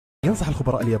ينصح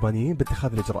الخبراء اليابانيين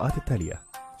باتخاذ الإجراءات التالية: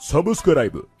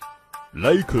 سبسكرايب،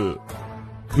 لايك،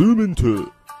 كومنت،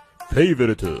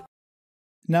 فيفورت.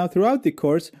 Now throughout the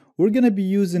course, we're going to be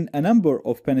using a number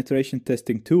of penetration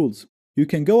testing tools. You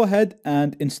can go ahead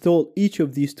and install each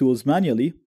of these tools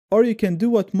manually, or you can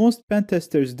do what most pen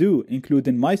testers do,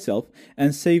 including myself,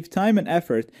 and save time and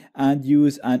effort and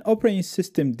use an operating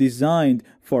system designed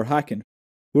for hacking.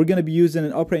 We're going to be using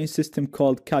an operating system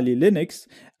called Kali Linux,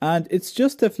 and it's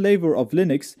just a flavor of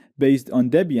Linux based on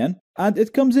Debian, and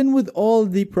it comes in with all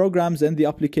the programs and the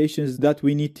applications that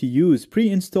we need to use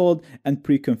pre-installed and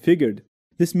pre-configured.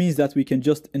 This means that we can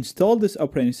just install this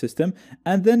operating system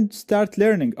and then start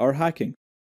learning our hacking.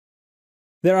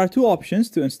 There are two options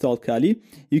to install Kali.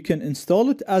 You can install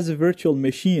it as a virtual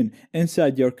machine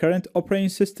inside your current operating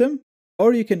system,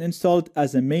 or you can install it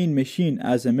as a main machine,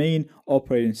 as a main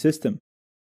operating system.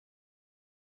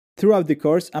 Throughout the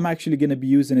course, I'm actually going to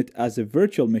be using it as a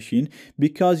virtual machine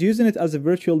because using it as a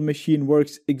virtual machine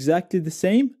works exactly the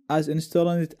same as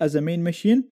installing it as a main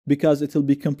machine, because it will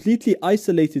be completely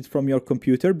isolated from your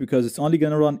computer because it's only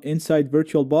going to run inside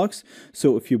VirtualBox.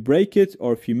 So if you break it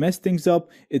or if you mess things up,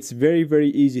 it's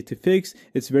very easy to fix.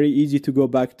 It's very easy to go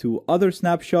back to other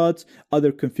snapshots,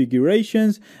 other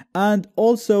configurations, and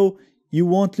also you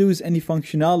won't lose any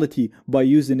functionality by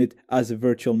using it as a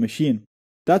virtual machine.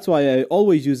 That's why I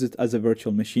always use it as a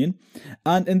virtual machine.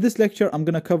 And in this lecture, I'm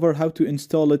going to cover how to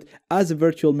install it as a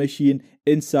virtual machine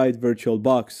inside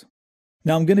VirtualBox.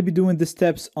 Now I'm going to be doing the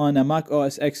steps on a Mac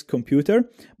OS X computer,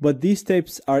 but these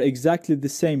steps are exactly the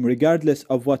same regardless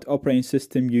of what operating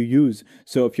system you use.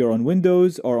 So if you're on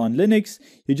Windows or on Linux,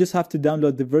 you just have to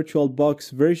download the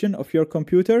VirtualBox version of your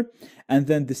computer, and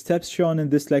then the steps shown in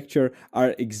this lecture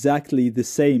are exactly the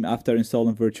same after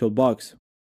installing VirtualBox.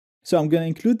 So I'm going to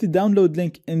include the download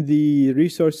link in the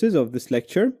resources of this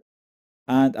lecture,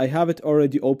 and I have it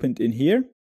already opened in here.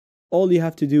 All you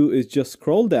have to do is just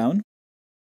scroll down.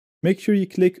 Make sure you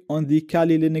click on the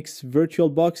Kali Linux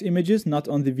VirtualBox images, not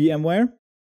on the VMware,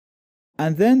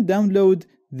 and then download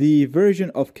the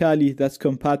version of Kali that's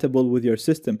compatible with your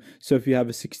system. So if you have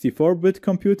a 64-bit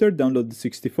computer, download the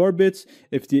 64 bits.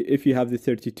 If you have the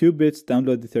 32 bits,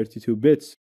 download the 32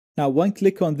 bits. Now one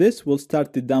click on this will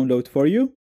start the download for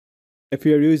you. If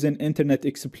you're using Internet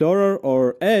Explorer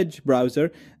or Edge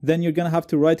browser, then you're going to have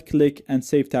to right click and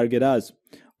save target as.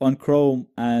 On Chrome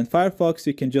and Firefox,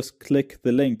 you can just click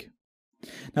the link.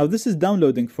 Now this is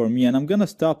downloading for me, and I'm going to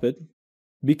stop it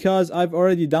because I've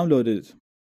already downloaded it.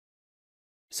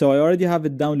 So I already have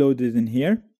it downloaded in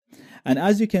here. And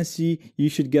as you can see, you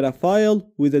should get a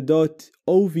file with a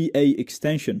 .ova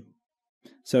extension.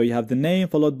 So you have the name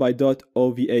followed by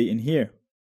 .ova in here.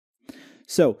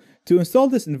 So to install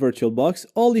this in VirtualBox,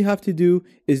 all you have to do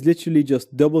is literally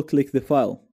just double click the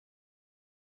file.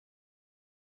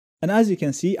 And as you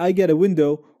can see, I get a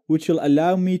window which will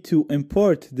allow me to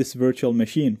import this virtual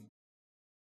machine.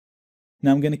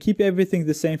 Now I'm going to keep everything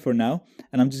the same for now,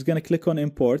 and I'm just going to click on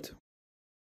import.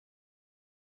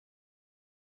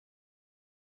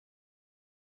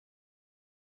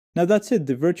 Now that's it,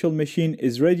 the virtual machine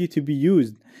is ready to be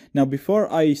used. Now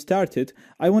before I start it,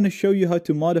 I want to show you how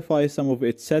to modify some of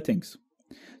its settings.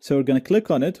 So we're going to click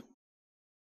on it.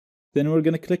 Then we're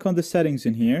going to click on the settings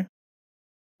in here.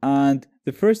 And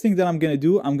the first thing that I'm going to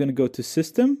do, I'm going to go to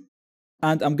System.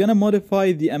 And I'm going to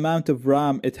modify the amount of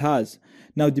RAM it has.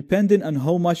 Now depending on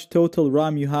how much total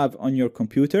RAM you have on your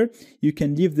computer, you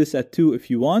can leave this at 2 if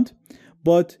you want.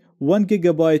 But 1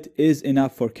 GB is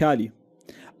enough for Kali.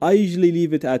 I usually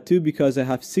leave it at 2 because I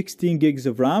have 16 gigs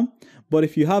of RAM, but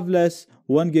if you have less,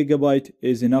 1 GB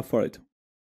is enough for it.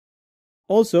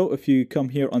 Also, if you come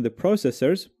here on the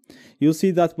processors, you'll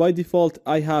see that by default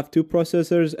I have 2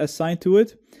 processors assigned to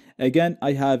it. Again,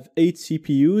 I have 8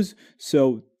 CPUs,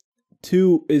 so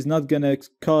 2 is not going to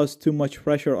cause too much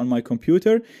pressure on my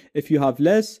computer. If you have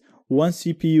less, 1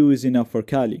 CPU is enough for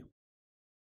Kali.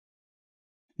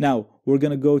 Now, we're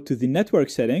going to go to the network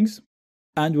settings.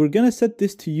 And we're going to set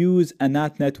this to use a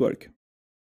NAT network.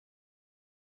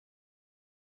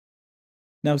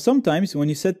 Now sometimes when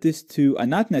you set this to a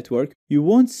NAT network, you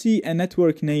won't see a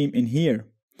network name in here.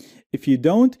 If you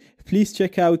don't, please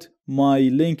check out my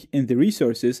link in the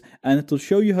resources and it will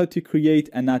show you how to create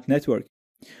a NAT network.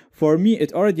 For me,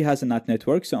 it already has a NAT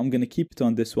network, so I'm going to keep it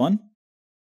on this one.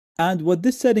 And what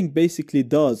this setting basically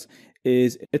does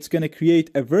is it's going to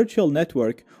create a virtual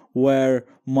network where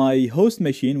my host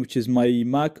machine, which is my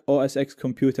Mac OS X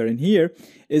computer in here,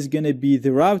 is going to be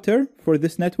the router for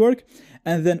this network,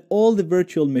 and then all the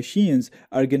virtual machines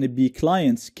are going to be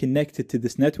clients connected to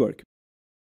this network.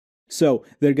 So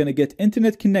they're going to get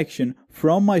internet connection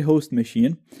from my host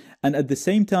machine, and at the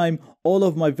same time, all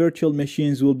of my virtual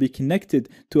machines will be connected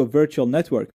to a virtual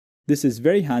network. This is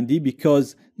very handy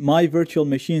because my virtual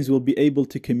machines will be able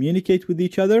to communicate with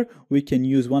each other. We can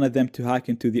use one of them to hack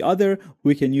into the other.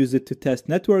 We can use it to test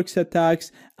network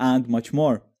attacks and much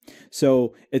more.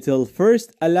 So it'll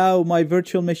first allow my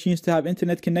virtual machines to have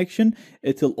internet connection.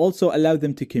 It'll also allow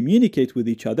them to communicate with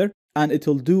each other. And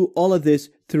it'll do all of this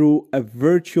through a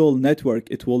virtual network.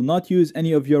 It will not use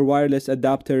any of your wireless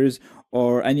adapters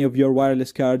or any of your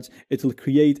wireless cards. It'll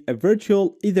create a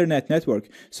virtual Ethernet network.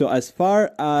 So as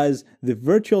far as the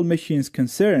virtual machines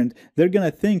concerned, they're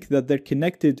going to think that they're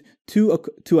connected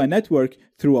to a network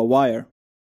through a wire.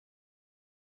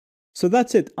 So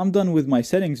that's it. I'm done with my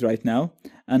settings right now,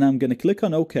 and I'm going to click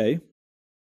on OK.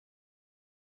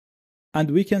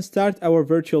 And we can start our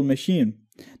virtual machine.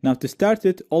 Now to start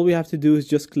it, all we have to do is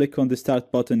just click on the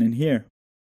start button in here.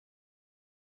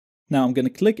 Now I'm going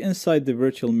to click inside the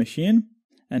virtual machine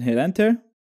and hit enter.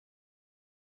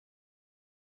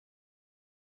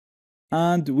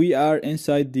 And we are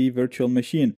inside the virtual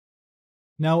machine.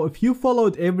 Now if you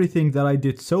followed everything that I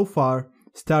did so far,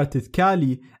 started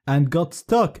Kali and got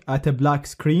stuck at a black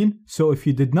screen, so if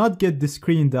you did not get the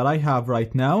screen that I have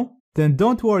right now, then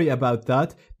don't worry about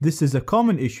that. This is a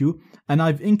common issue, and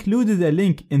I've included a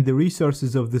link in the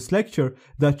resources of this lecture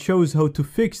that shows how to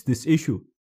fix this issue.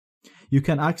 You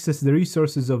can access the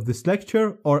resources of this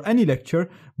lecture or any lecture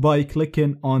by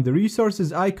clicking on the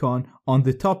resources icon on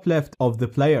the top left of the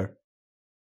player.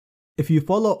 If you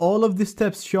follow all of the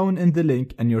steps shown in the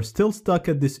link and you're still stuck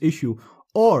at this issue,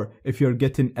 or if you're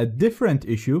getting a different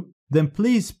issue, then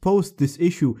please post this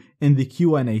issue in the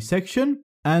Q&A section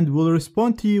and we'll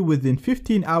respond to you within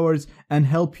 15 hours and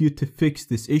help you to fix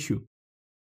this issue.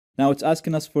 Now it's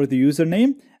asking us for the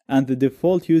username, and the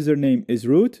default username is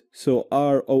root, so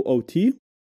ROOT.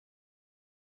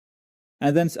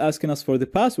 And then it's asking us for the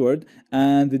password,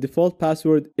 and the default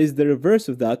password is the reverse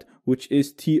of that, which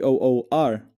is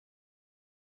TOOR.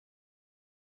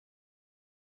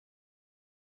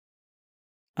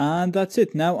 And that's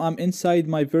it. Now I'm inside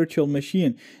my virtual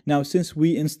machine. Now since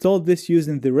we installed this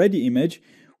using the ready image,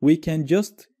 we can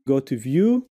just go to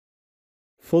view,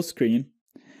 full screen,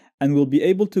 and we'll be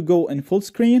able to go in full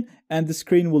screen, and the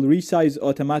screen will resize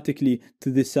automatically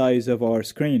to the size of our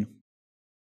screen.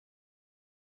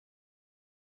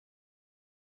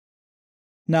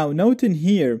 Now note in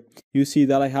here, you see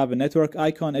that I have a network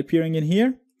icon appearing in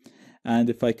here.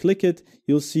 And if I click it,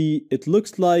 you'll see it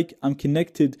looks like I'm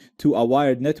connected to a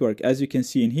wired network. As you can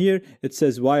see in here, it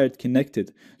says wired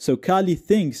connected. So Kali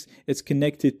thinks it's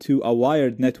connected to a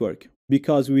wired network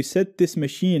because we set this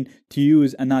machine to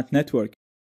use a NAT network.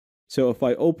 So if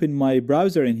I open my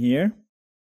browser in here,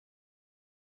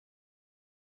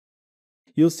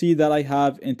 you'll see that I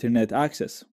have internet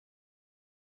access.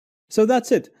 So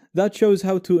that's it. That shows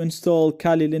how to install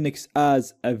Kali Linux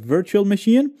as a virtual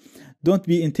machine. Don't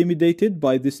be intimidated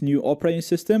by this new operating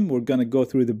system. We're going to go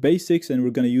through the basics and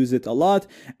we're going to use it a lot.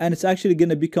 And it's actually going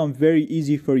to become very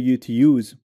easy for you to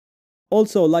use.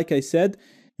 Also, like I said,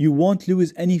 you won't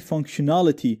lose any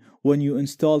functionality when you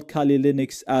install Kali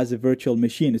Linux as a virtual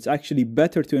machine. It's actually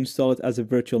better to install it as a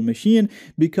virtual machine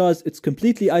because it's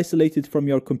completely isolated from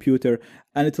your computer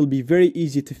and it'll be very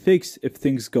easy to fix if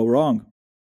things go wrong.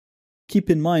 Keep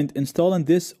in mind, installing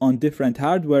this on different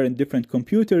hardware and different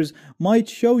computers might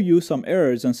show you some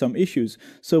errors and some issues.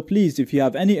 So please, if you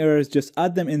have any errors, just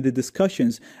add them in the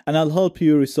discussions and I'll help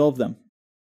you resolve them.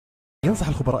 ينصح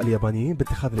الخبراء اليابانيين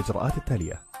باتخاذ الإجراءات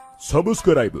التالية: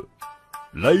 سبسكرايب،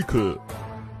 لايك،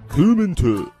 كومنت،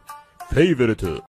 فيفورت.